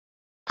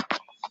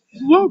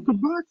Welcome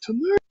back to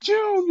Nick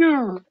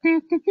Jr.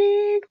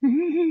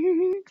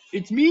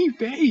 It's me,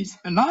 Face,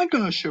 and I'm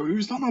gonna show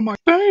you some of my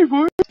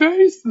favorite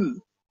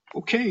faces.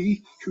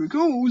 Okay, here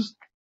goes.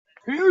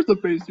 Here's the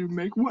face you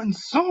make when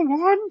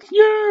someone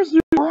scares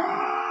you.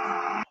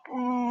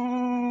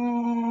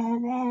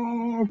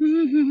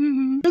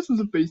 This is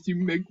the face you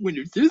make when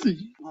you're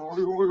dizzy.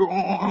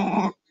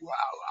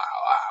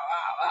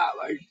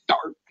 Like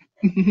dark.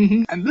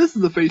 And this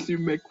is the face you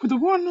make with the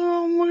one and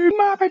only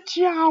Muppet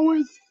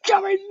Showers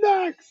coming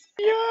next.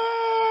 Yay!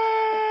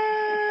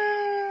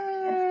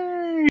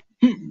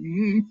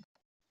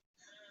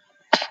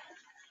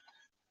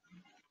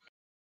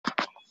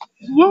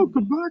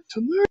 Welcome back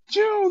to Nick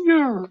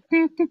Jr.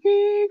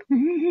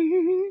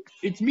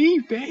 It's me,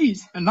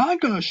 Face, and I'm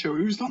gonna show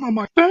you some of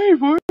my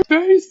favorite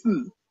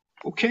faces.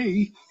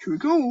 Okay, here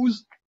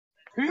goes.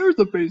 Here's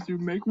the face you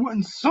make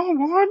when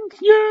someone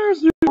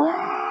scares you.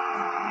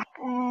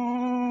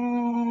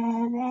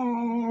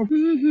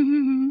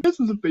 This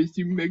is the face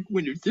you make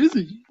when you're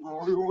dizzy.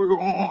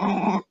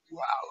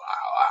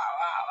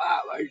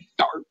 Like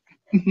dark.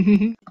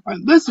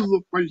 And this is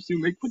the face you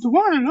make with the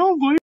one and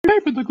only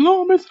Paper the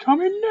Globe is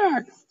coming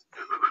next.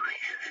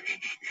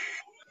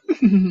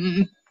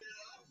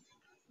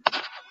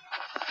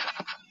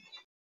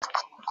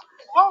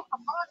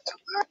 Welcome back to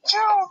Nick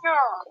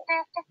Jr.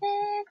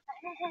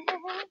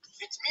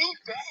 It's me,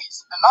 Face,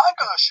 and I'm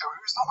gonna show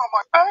you some of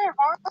my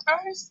favorite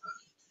faces.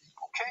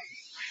 Okay,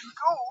 here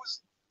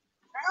goes.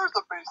 Here's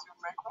the face you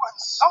make when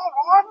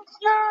someone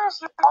scares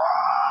you.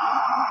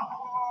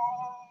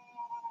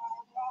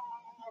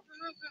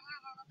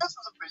 This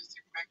is the face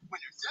you make when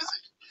you're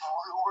dizzy.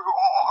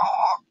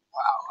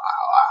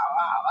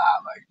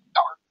 Like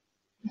dark.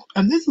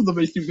 And this is the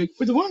face you make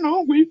with the one and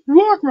only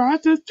Rock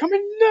Rat is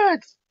coming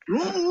next.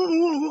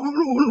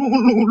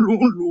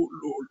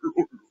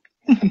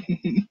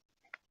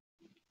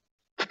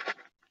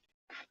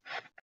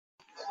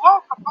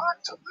 Welcome back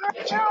to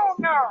Nick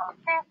Jr.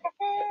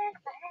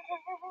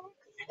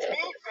 It's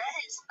me,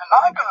 Face, and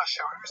I'm gonna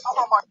show you some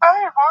of my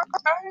favorite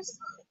faces.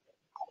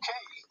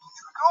 Okay,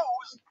 here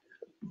goes.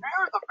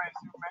 Here's the face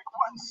you make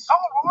when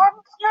someone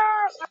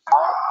scares you.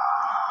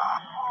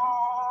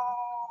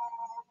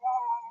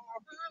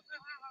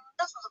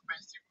 This is the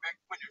face you make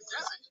when you're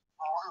dizzy.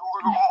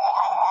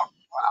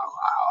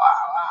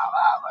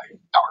 Like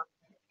dark.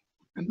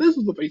 And this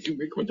is the face you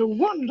make when the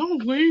one and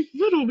only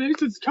Little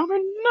Mix is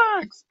coming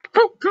next.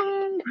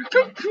 Cuckoo!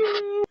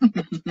 Cuckoo!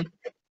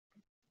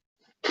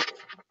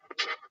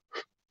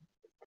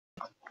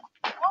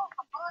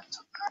 Welcome back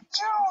to Nick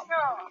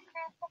Jr.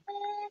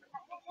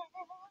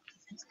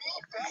 It's me,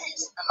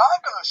 Face, and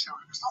I'm gonna show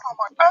you some of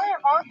my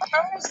favorite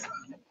faces.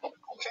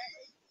 Okay,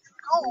 here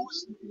goes.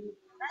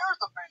 Here's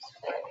the face you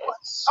make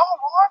when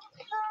someone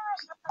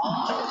scares you.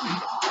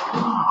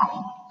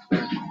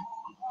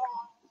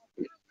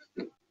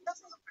 This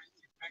is the face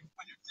you make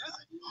when you're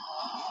dizzy.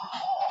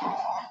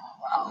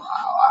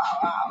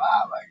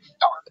 Like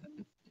dark.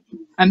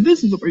 And this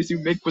is the face you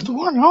make with the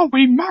one and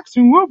only Max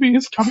and Ruby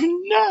is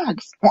coming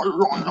next.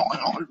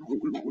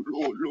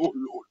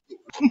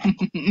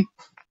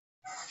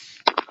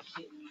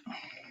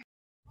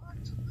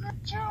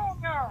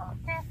 Junior.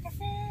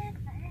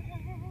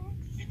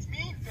 It's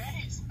me,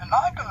 Face, and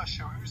I'm gonna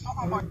show you some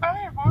of my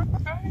favorite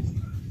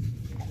faces.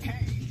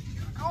 Okay,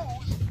 here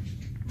goes.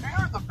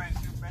 Here's the face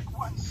you make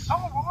when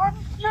someone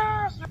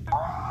scares you.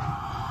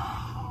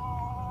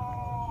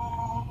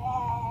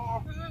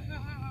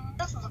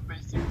 This is the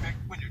face you make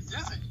when you're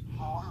dizzy.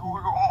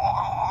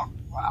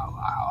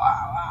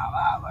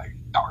 Like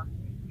dark.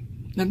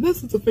 And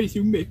this is the face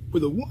you make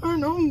with the one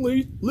and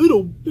only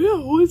Little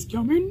Bill is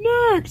coming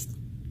next.